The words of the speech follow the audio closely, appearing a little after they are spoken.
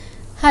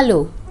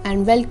Hello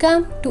and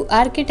welcome to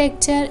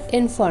Architecture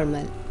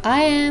Informal.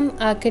 I am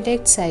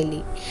Architect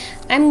Saili.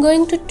 I am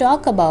going to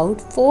talk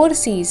about 4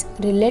 C's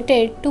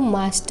related to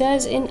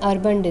Masters in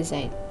Urban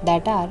Design,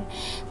 that are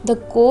the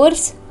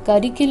course,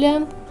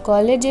 curriculum,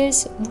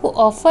 colleges who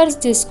offers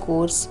this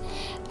course,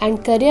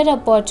 and career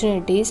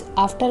opportunities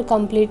after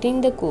completing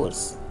the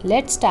course.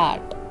 Let's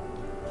start.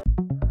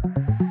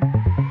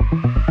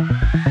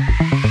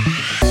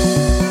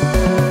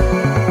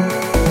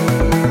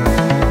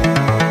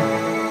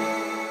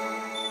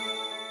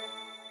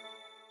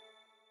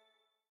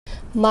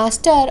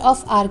 Master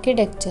of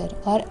Architecture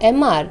or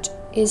MArch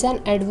is an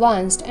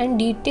advanced and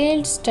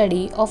detailed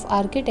study of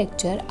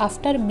architecture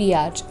after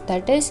BArch,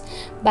 that is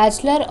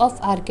Bachelor of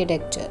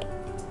Architecture.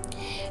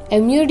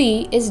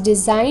 MUD is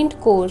designed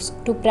course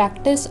to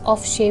practice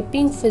of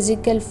shaping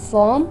physical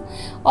form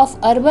of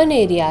urban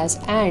areas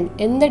and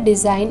in the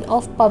design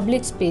of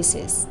public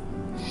spaces.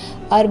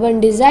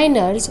 Urban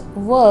designers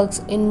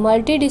works in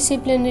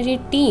multidisciplinary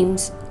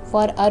teams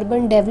for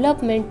urban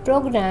development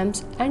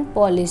programs and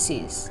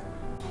policies.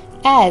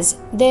 As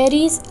there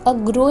is a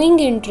growing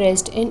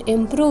interest in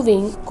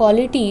improving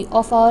quality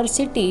of our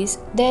cities,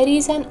 there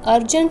is an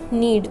urgent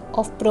need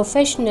of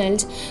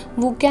professionals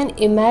who can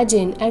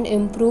imagine and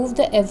improve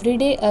the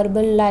everyday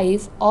urban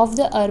life of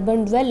the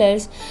urban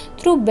dwellers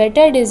through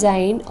better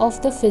design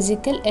of the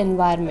physical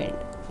environment.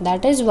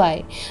 That is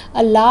why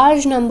a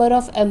large number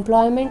of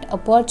employment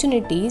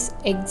opportunities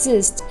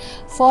exist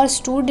for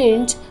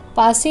students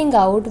passing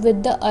out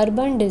with the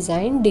urban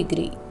design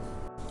degree.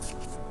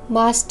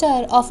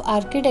 Master of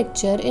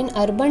Architecture in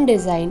Urban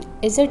Design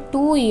is a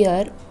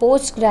 2-year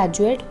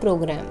postgraduate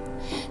program.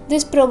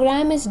 This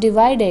program is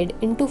divided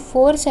into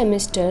 4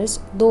 semesters,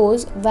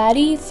 those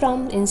vary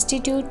from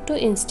institute to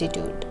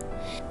institute.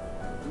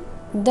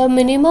 The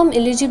minimum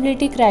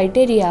eligibility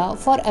criteria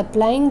for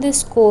applying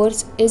this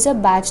course is a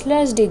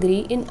bachelor's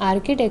degree in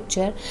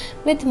architecture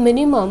with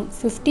minimum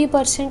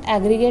 50%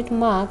 aggregate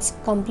marks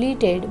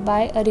completed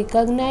by a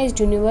recognized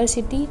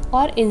university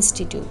or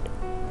institute.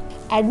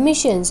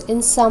 Admissions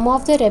in some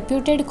of the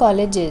reputed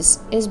colleges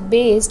is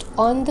based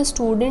on the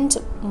students'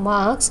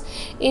 marks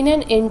in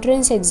an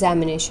entrance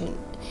examination.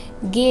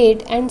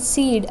 GATE and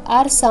SEED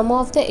are some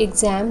of the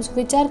exams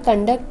which are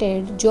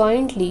conducted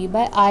jointly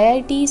by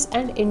IITs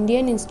and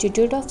Indian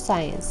Institute of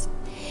Science.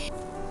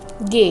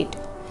 GATE.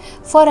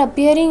 For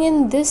appearing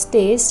in this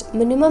test,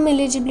 minimum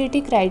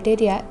eligibility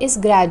criteria is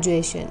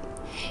graduation.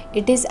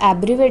 It is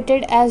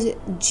abbreviated as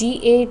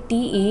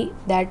GATE,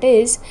 that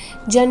is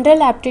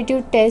General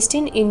Aptitude Test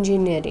in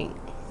Engineering.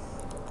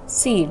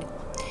 SEED.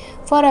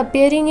 For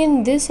appearing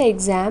in this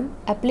exam,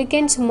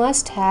 applicants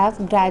must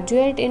have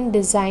graduate in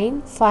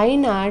design,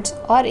 fine arts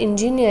or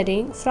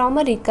engineering from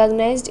a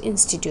recognized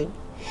institute.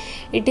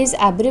 It is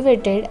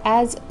abbreviated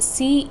as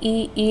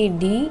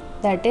CEED,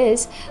 that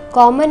is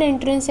Common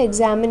Entrance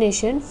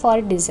Examination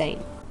for Design.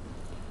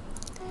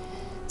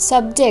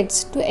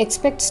 Subjects to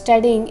expect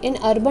studying in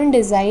urban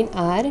design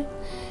are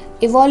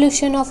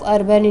evolution of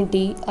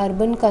urbanity,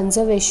 urban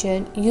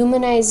conservation,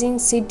 humanizing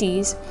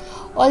cities,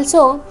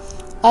 also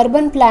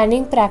urban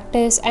planning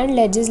practice and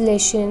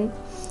legislation,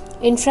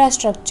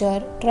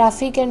 infrastructure,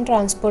 traffic and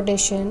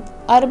transportation,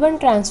 urban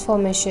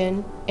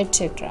transformation,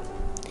 etc.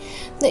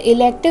 The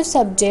elective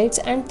subjects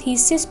and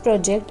thesis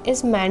project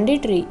is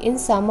mandatory in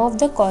some of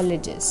the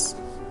colleges.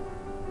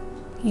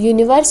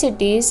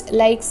 Universities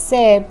like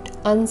CEPT,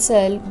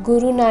 Ansal,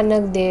 Guru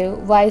Nanak Dev,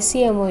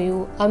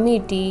 YCMOU,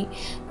 Amity,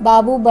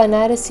 Babu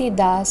Banarasi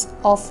Das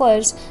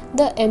offers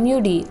the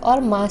MUD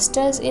or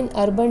Masters in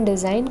Urban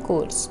Design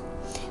course.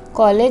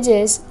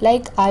 Colleges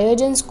like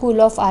Ayojan School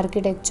of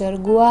Architecture,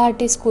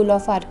 Guwahati School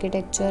of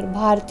Architecture,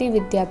 Bharati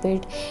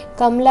Vidyapit,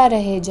 Kamla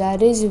Raheja,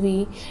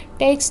 Rizvi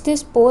takes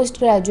this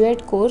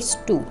postgraduate course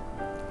too.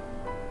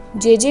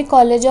 JJ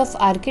College of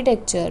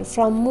Architecture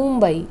from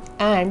Mumbai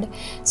and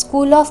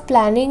School of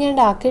Planning and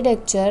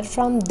Architecture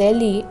from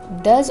Delhi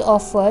does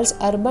offers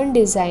urban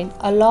design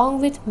along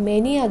with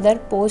many other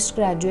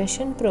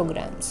post-graduation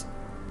programs.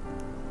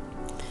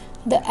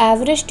 The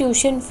average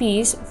tuition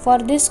fees for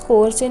this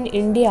course in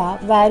India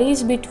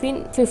varies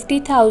between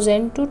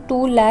 50,000 to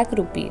 2 lakh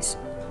rupees.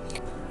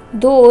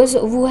 Those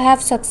who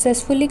have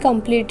successfully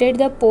completed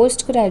the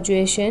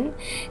post-graduation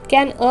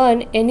can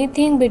earn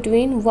anything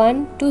between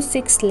 1 to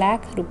 6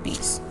 lakh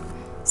rupees.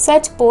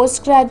 Such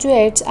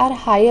postgraduates are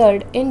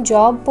hired in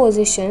job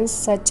positions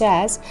such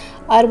as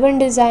urban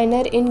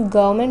designer in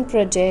government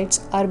projects,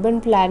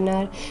 urban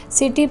planner,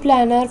 city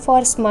planner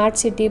for smart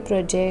city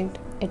project,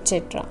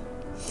 etc.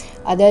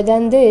 Other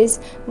than this,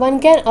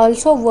 one can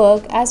also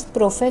work as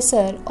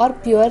professor or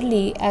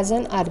purely as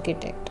an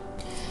architect.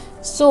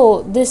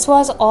 So, this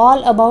was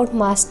all about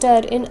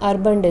Master in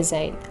Urban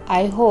Design.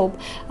 I hope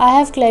I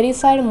have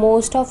clarified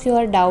most of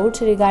your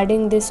doubts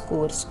regarding this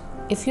course.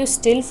 If you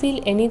still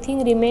feel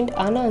anything remained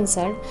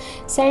unanswered,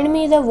 send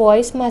me the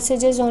voice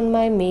messages on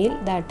my mail,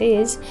 that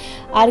is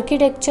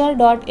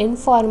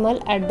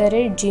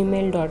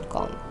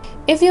architecture.informal@gmail.com.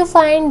 If you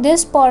find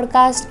this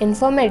podcast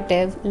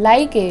informative,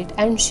 like it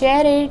and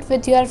share it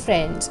with your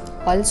friends.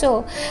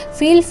 Also,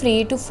 feel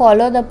free to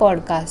follow the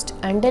podcast.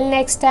 Until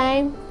next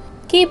time,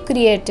 keep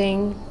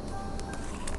creating.